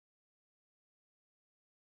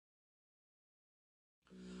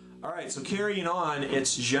Alright, so carrying on,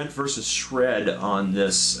 it's Djent versus Shred on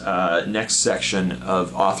this next section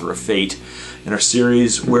of Author of Fate in our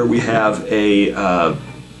series, where we have a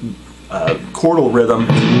chordal rhythm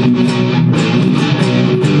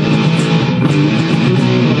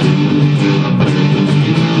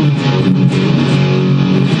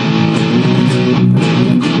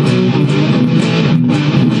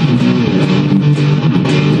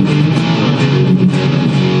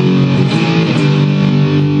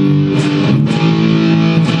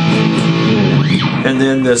and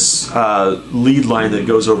then this lead line that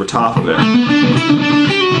goes over top of it.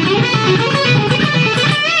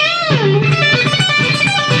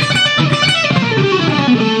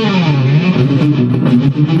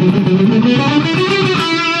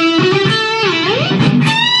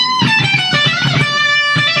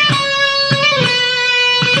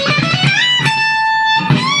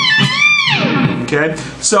 Okay,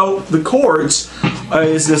 so the chords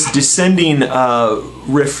is this descending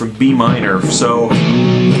riff from B minor.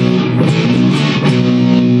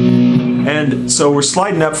 So we're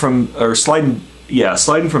sliding up from, or sliding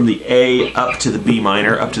from the A up to the B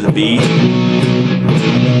minor, up to the B.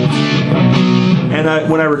 And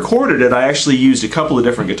when I recorded it, I actually used a couple of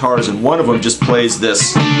different guitars, and one of them just plays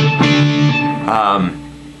this,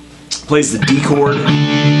 plays the D chord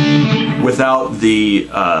without the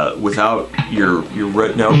without your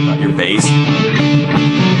root note, not your bass.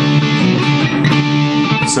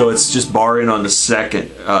 So it's just barring on the second,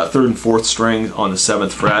 third and fourth string on the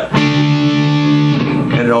 7th fret,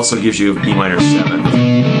 and it also gives you B minor 7th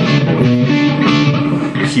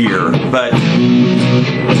here. But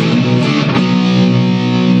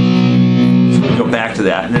so we go back to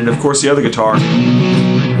that, and then of course the other guitar.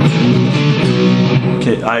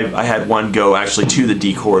 I had one go actually to the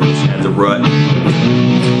D chord, which had the root.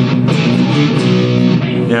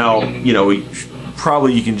 Now, you know, you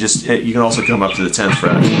can also come up to the 10th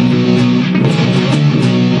fret.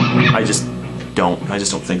 I just don't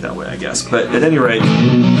think that way, I guess. But at any rate,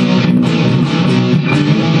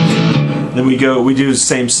 then we do the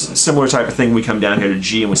same similar type of thing. We come down here to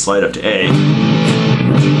G and we slide up to A,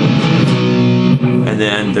 and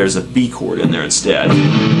then there's a B chord in there instead.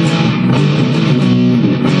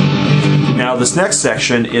 Now this next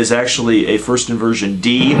section is actually a first inversion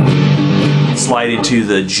D sliding to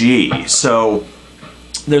the G. So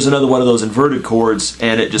there's another one of those inverted chords,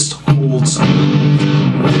 and it just holds and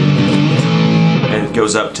it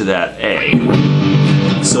goes up to that A.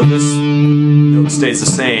 So this note stays the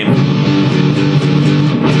same,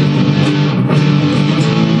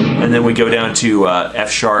 and then we go down to F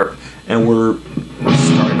sharp, and we're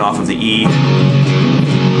starting off of the E.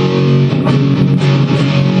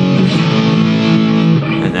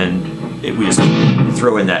 We just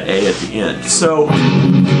throw in that A at the end. So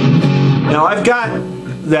now I've got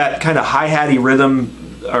that kind of hi-hatty rhythm,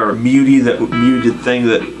 or muted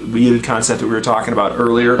concept that we were talking about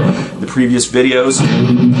earlier in the previous videos.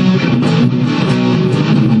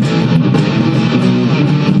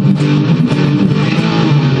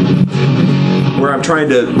 Where I'm trying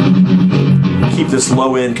to keep this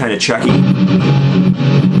low end kind of chucky,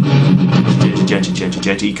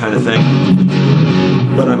 genty kind of thing.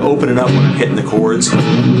 But I'm opening up when I'm hitting the chords.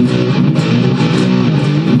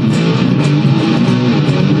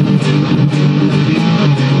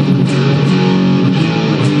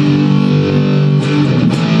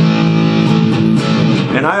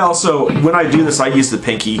 And I also, when I do this, I use the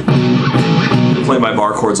pinky to play my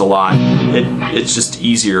bar chords a lot. It's just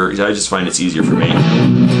easier. I just find it's easier for me.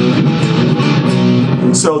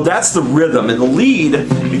 So that's the rhythm. And the lead,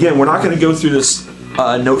 again, we're not going to go through this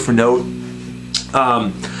note for note.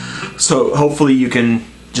 So hopefully you can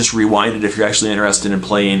just rewind it if you're actually interested in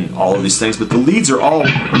playing all of these things. But the leads are all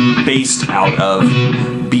based out of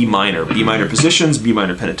B minor. B minor positions, B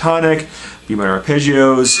minor pentatonic, B minor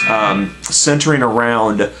arpeggios, centering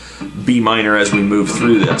around B minor as we move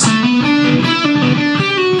through this.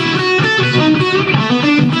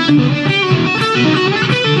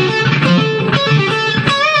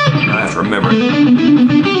 I have to remember.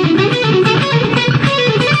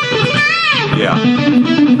 Yeah.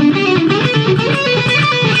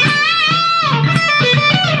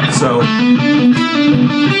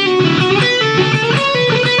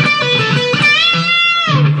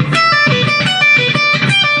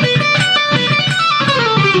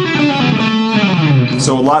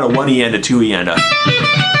 So a lot of 1E and a 2E and a.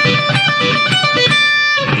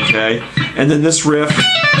 Okay, and then this riff.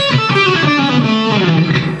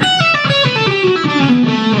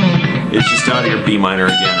 It's just out of your B minor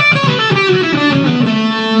again.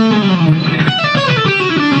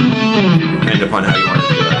 Depending upon how you want to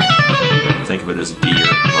do it. Think of it as a D or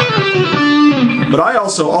minor. But I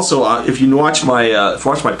also if you watch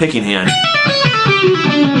my picking hand,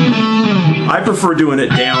 I prefer doing it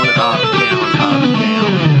down, up, down, up,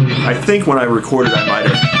 down. I think when I recorded, I might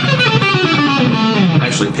have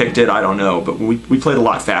actually picked it. I don't know, but we played a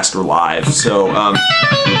lot faster live. So, but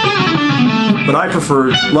I prefer.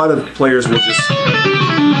 A lot of players will just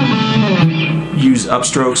use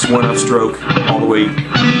upstrokes, one upstroke, all the way.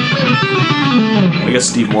 I guess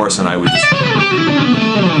Steve Morris and I would just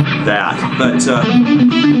that, but.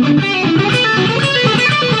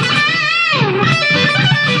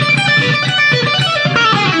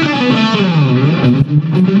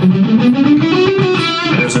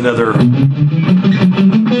 There's another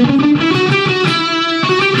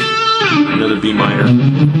B minor.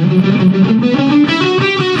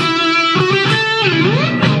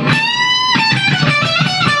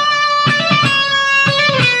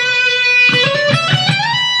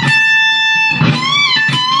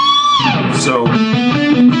 So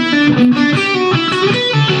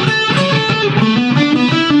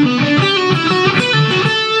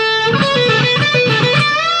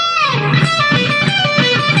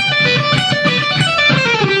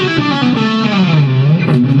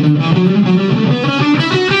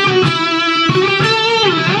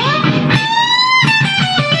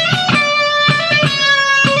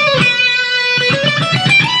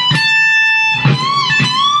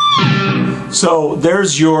So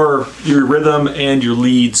there's your rhythm and your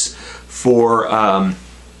leads for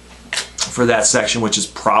that section, which is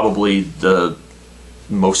probably the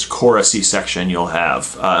most chorusy section you'll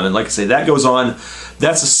have. And like I say, that goes on.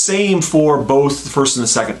 That's the same for both the first and the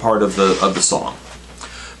second part of the song.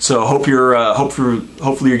 So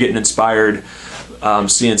hopefully you're getting inspired,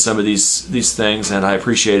 seeing some of these things, and I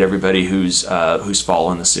appreciate everybody who's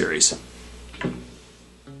following the series.